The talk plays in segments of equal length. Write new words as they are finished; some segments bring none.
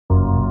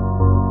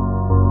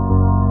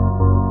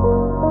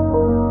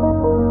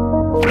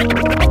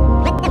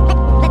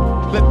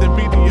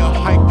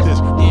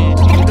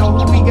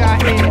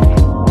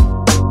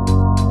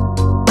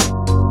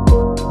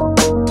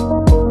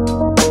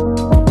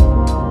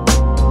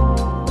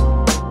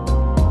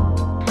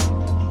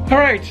All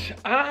right,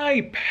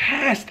 I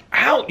passed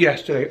out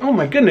yesterday. Oh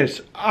my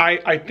goodness.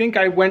 I think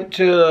I went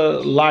to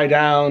lie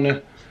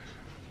down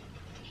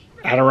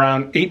at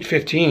around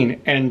 8:15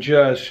 and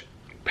just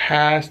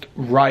passed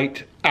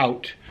right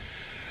out.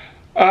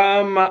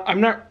 I'm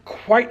not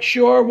quite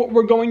sure what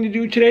we're going to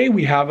do today.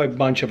 We have a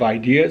bunch of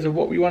ideas of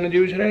what we want to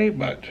do today,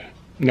 but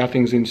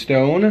nothing's in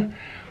stone.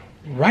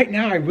 Right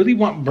now, I really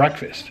want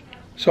breakfast.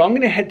 So I'm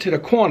gonna head to the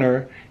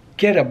corner,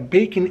 get a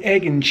bacon,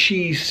 egg, and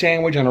cheese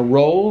sandwich on a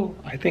roll.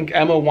 I think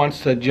Emma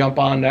wants to jump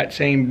on that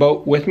same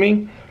boat with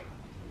me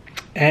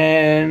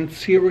and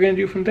see what we're gonna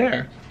do from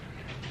there.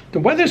 The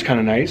weather's kind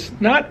of nice.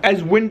 Not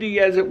as windy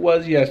as it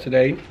was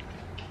yesterday,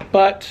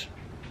 but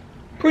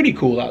pretty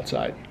cool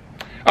outside.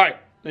 All right,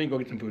 let me go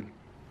get some food.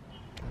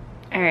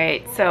 All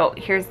right, so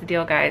here's the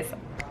deal, guys.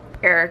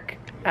 Eric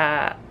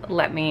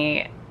let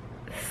me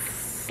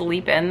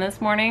sleep in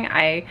this morning.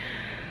 I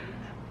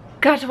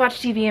got to watch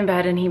TV in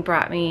bed and he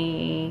brought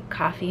me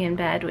coffee in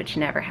bed, which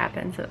never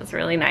happens. It was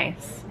really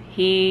nice.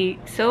 He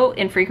so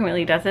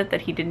infrequently does it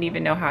that he didn't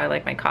even know how I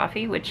like my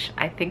coffee, which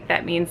I think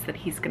that means that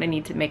he's gonna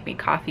need to make me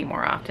coffee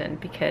more often,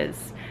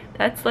 because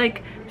that's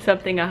like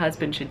something a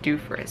husband should do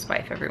for his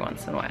wife every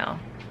once in a while,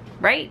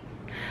 right?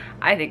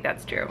 I think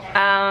that's true.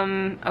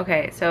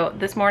 Okay, so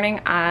this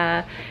morning,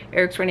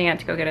 Eric's running out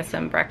to go get us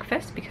some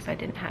breakfast because I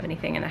didn't have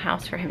anything in the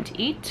house for him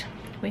to eat.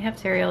 We have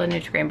cereal and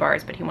Nutri-Grain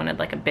bars, but he wanted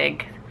like a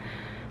big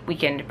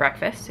weekend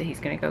breakfast, so he's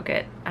gonna go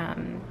get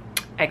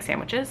egg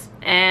sandwiches.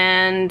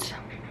 And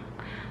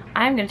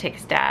I'm gonna take a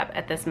stab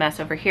at this mess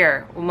over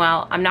here.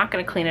 Well, I'm not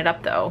gonna clean it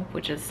up though,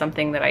 which is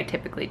something that I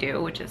typically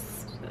do, which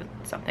is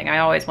something I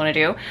always wanna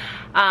do.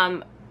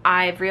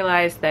 I've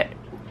realized that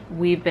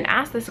we've been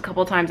asked this a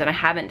couple times and I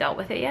haven't dealt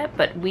with it yet,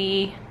 but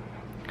we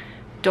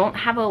don't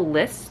have a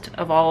list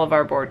of all of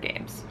our board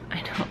games.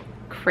 I know,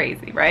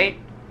 crazy, right?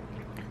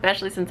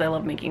 Especially since I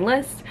love making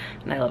lists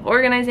and I love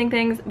organizing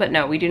things, but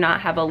no, we do not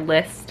have a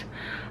list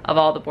of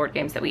all the board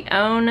games that we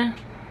own.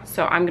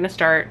 So I'm gonna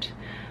start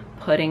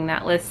putting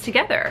that list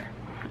together.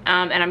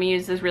 And I'm gonna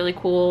use this really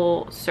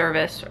cool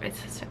service.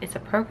 It's a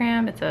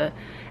program, it's a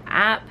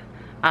app.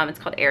 It's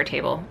called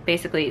Airtable.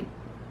 Basically,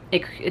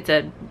 it's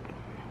a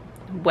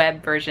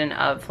web version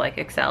of like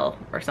Excel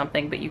or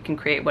something, but you can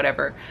create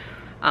whatever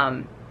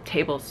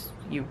tables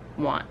you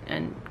want,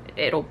 and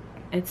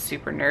it's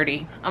super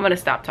nerdy. I'm gonna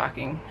stop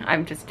talking.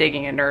 I'm just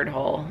digging a nerd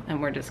hole,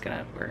 and we're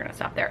gonna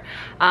stop there.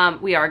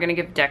 We are gonna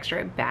give Dexter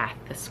a bath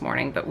this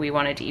morning, but we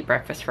wanted to eat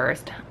breakfast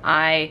first.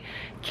 I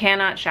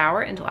cannot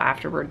shower until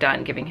after we're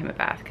done giving him a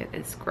bath because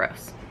it's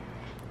gross,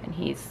 and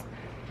he's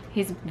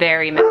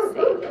very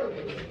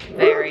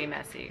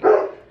messy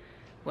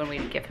when we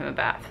give him a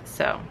bath.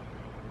 So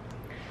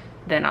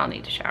then I'll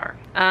need to shower.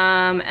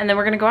 And then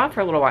we're gonna go out for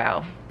a little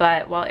while.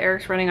 But while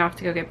Eric's running off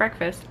to go get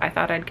breakfast, I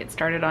thought I'd get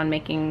started on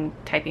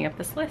typing up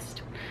this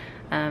list.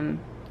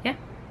 Yeah.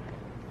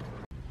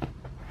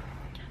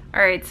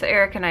 All right, so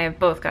Eric and I have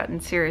both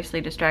gotten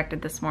seriously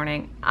distracted this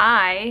morning.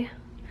 I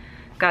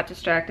got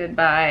distracted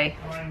by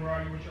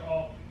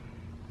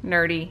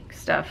nerdy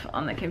stuff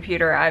on the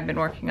computer. I've been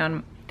working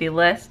on the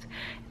list.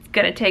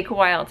 Gonna take a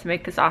while to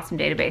make this awesome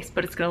database,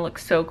 but it's gonna look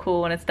so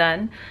cool when it's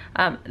done.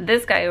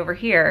 This guy over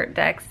here,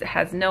 Dex,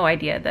 has no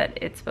idea that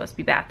it's supposed to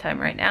be bath time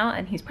right now,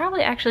 and he's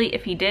probably actually,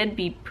 if he did,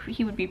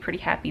 he would be pretty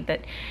happy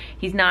that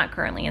he's not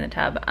currently in the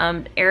tub.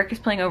 Eric is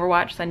playing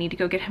Overwatch, so I need to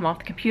go get him off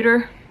the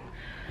computer,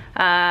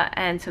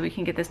 and so we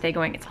can get this day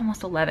going. It's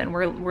almost 11.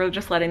 We're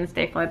just letting this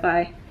day fly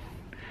by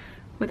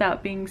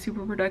without being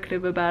super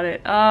productive about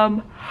it.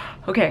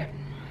 Okay,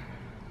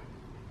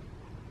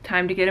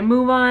 time to get a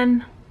move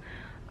on.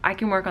 I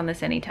can work on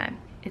this anytime.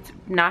 It's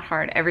not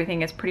hard.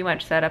 Everything is pretty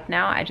much set up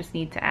now. I just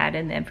need to add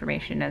in the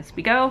information as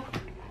we go.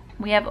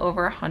 We have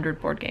over 100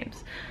 board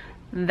games.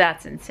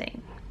 That's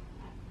insane.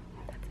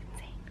 That's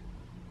insane.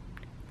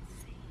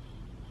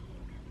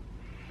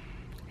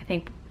 I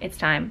think it's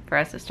time for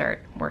us to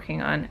start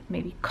working on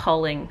maybe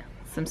culling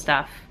some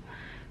stuff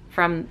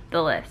from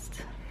the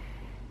list.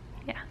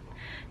 Yeah,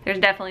 there's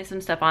definitely some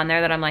stuff on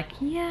there that I'm like,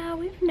 yeah,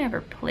 we've never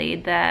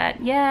played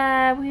that.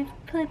 Yeah, we've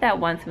played that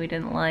once and we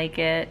didn't like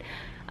it.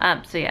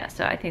 So yeah,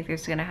 so I think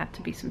there's gonna have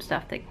to be some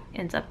stuff that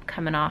ends up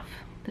coming off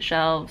the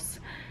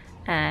shelves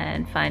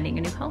and finding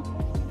a new home.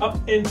 Up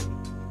in.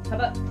 How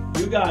about?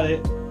 You got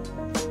it.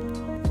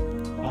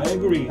 I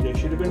agree. There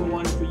should have been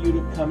one for you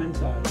to come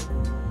inside.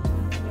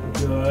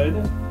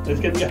 Good. Let's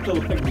get the other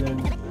leg then.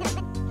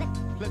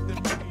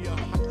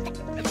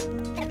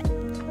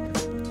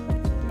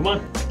 Come on.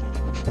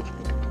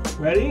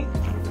 Ready?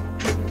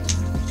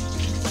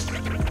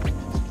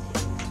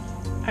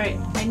 All right,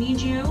 I need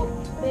you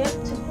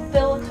to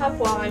fill a cup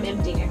while I'm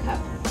emptying a cup.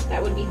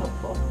 That would be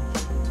helpful,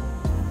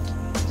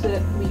 so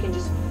that we can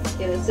just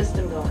get a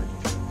system going.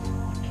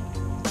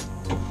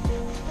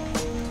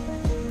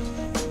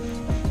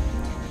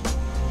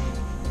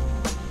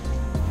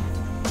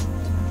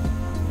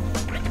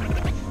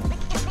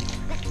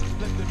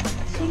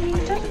 See,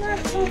 doesn't that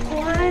feel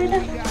good?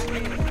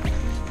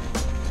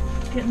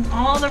 Getting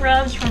all the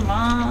rubs from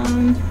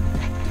Mom.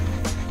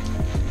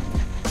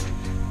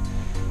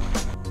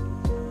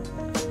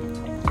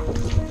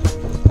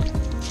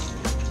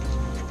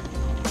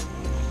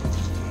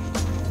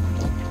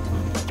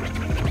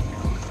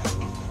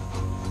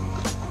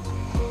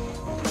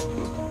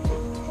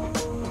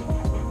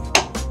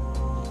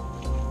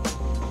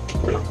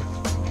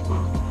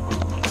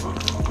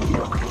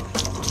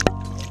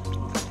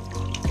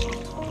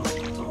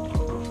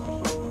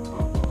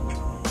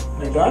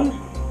 done?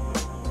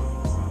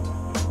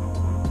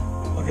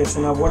 Okay, so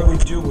now what do we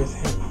do with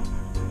him?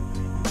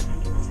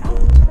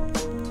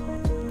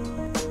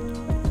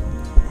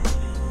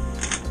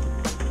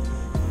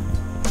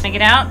 Can I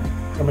get out?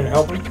 Want me to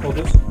help him? Hold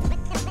this.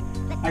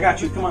 I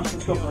got you. Come on,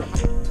 let's go for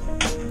it.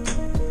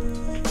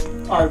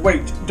 All right,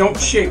 wait. Don't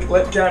shake.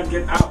 Let Dad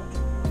get out.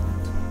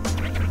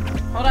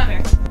 Hold on,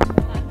 Mary.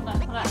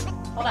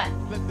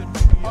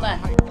 Hold on.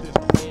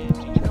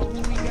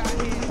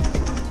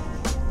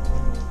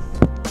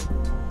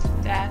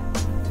 Dad,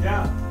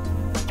 Yeah.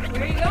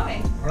 where are you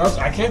going? What else?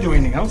 I can't do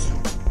anything else.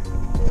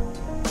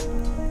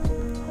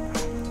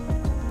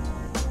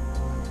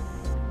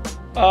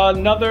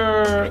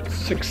 Another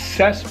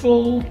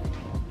successful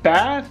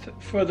bath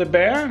for the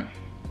bear.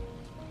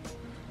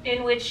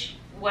 In which,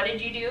 what did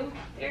you do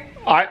there?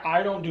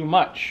 I don't do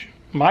much.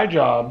 My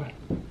job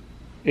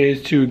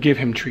is to give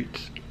him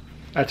treats.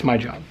 That's my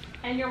job.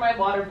 And you're my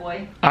water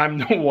boy. I'm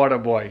the water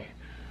boy.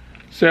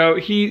 So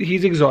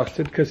he's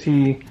exhausted because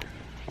he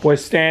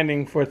was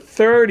standing for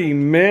 30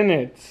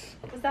 minutes.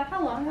 Was that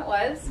how long it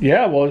was?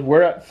 Yeah, well,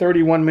 we're at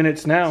 31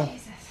 minutes now.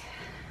 Jesus.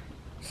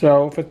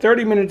 So for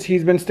 30 minutes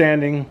he's been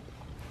standing.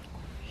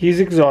 He's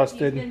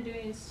exhausted. He's been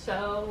doing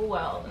so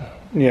well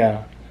though.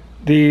 Yeah.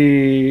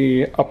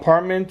 The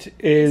apartment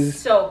is...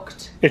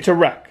 Soaked. It's a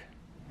wreck.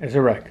 It's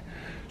a wreck.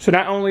 So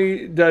not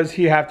only does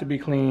he have to be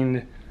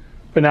cleaned,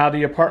 but now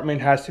the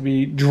apartment has to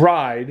be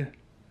dried.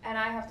 And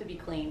I have to be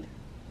cleaned.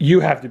 You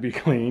have to be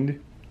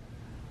cleaned.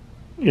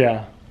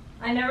 Yeah.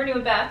 I never knew a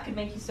bath could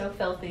make you so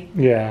filthy.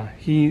 Yeah.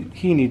 He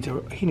needs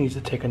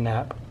to take a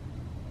nap.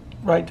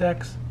 Right,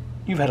 Dex?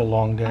 You've had a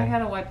long day. I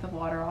gotta wipe the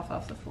water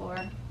off the floor.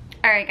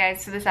 Alright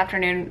guys, so this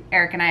afternoon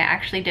Eric and I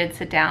actually did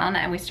sit down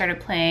and we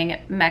started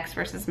playing Mechs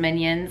vs.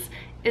 Minions.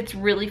 It's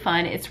really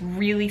fun. It's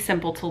really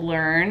simple to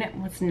learn.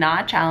 It's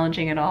not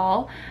challenging at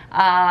all.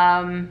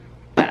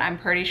 But I'm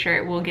pretty sure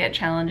it will get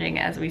challenging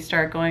as we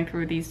start going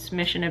through these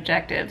mission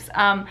objectives.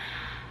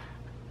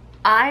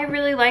 I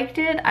really liked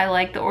it. I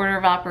like the order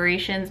of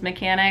operations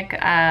mechanic,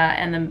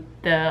 and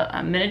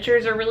the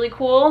miniatures are really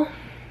cool.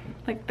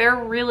 Like, they're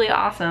really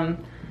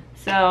awesome.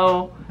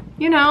 So,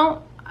 you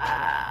know,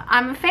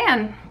 I'm a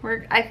fan.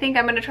 I think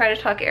I'm gonna try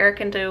to talk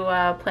Eric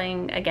into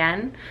playing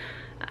again.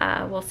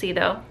 We'll see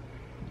though.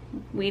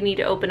 We need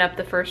to open up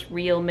the first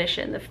real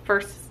mission. The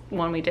first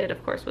one we did,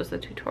 of course, was the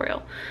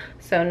tutorial.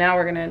 So now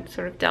we're gonna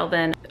sort of delve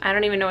in. I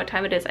don't even know what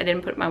time it is. I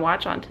didn't put my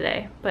watch on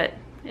today, but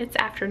it's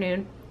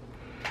afternoon.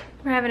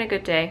 We're having a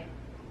good day.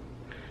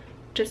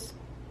 Just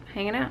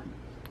hanging out.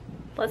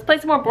 Let's play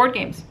some more board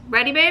games.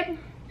 Ready, babe?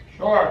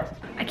 Sure.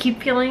 I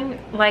keep feeling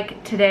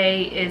like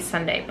today is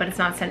Sunday, but it's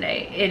not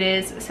Sunday. It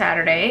is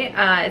Saturday.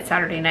 It's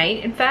Saturday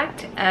night, in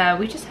fact.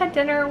 We just had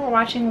dinner. We're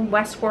watching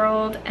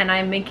Westworld, and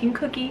I'm making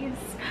cookies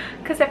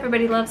because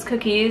everybody loves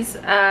cookies.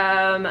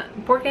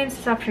 Board games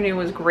this afternoon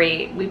was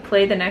great. We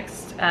played the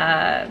next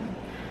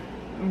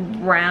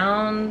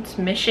round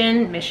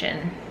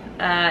mission,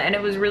 and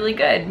it was really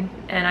good.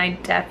 And I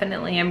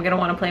definitely am gonna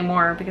want to play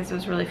more because it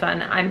was really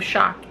fun. I'm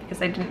shocked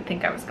because I didn't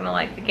think I was gonna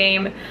like the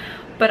game.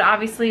 But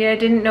obviously I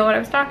didn't know what I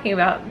was talking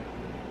about.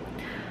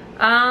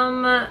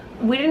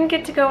 We didn't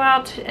get to go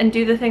out and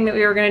do the thing that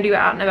we were gonna do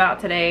out and about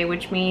today,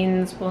 which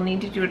means we'll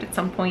need to do it at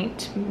some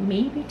point,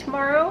 maybe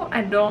tomorrow.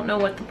 I don't know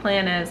what the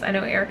plan is. I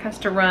know Eric has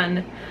to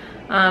run,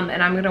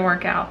 and I'm gonna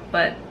work out,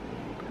 but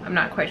I'm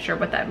not quite sure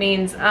what that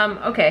means.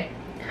 Okay,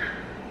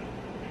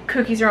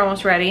 cookies are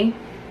almost ready.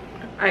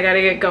 I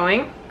gotta get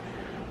going.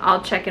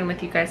 I'll check in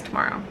with you guys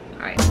tomorrow. All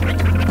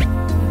right.